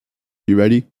You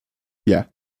ready? Yeah.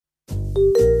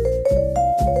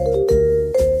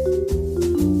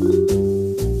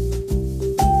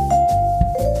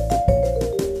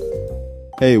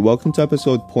 Hey, welcome to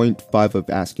episode 0.5 of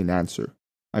Ask and Answer.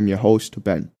 I'm your host,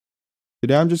 Ben.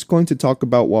 Today I'm just going to talk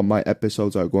about what my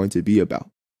episodes are going to be about.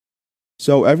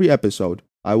 So every episode,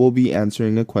 I will be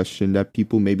answering a question that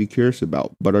people may be curious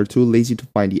about, but are too lazy to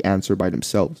find the answer by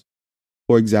themselves.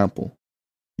 For example,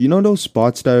 you know those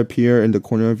spots that appear in the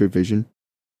corner of your vision?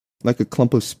 Like a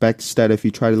clump of specks that if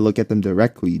you try to look at them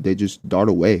directly, they just dart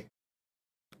away.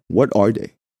 What are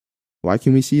they? Why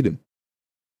can we see them?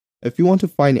 If you want to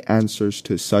find answers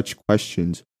to such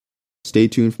questions, stay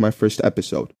tuned for my first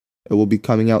episode. It will be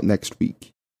coming out next week.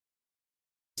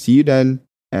 See you then,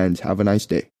 and have a nice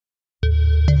day.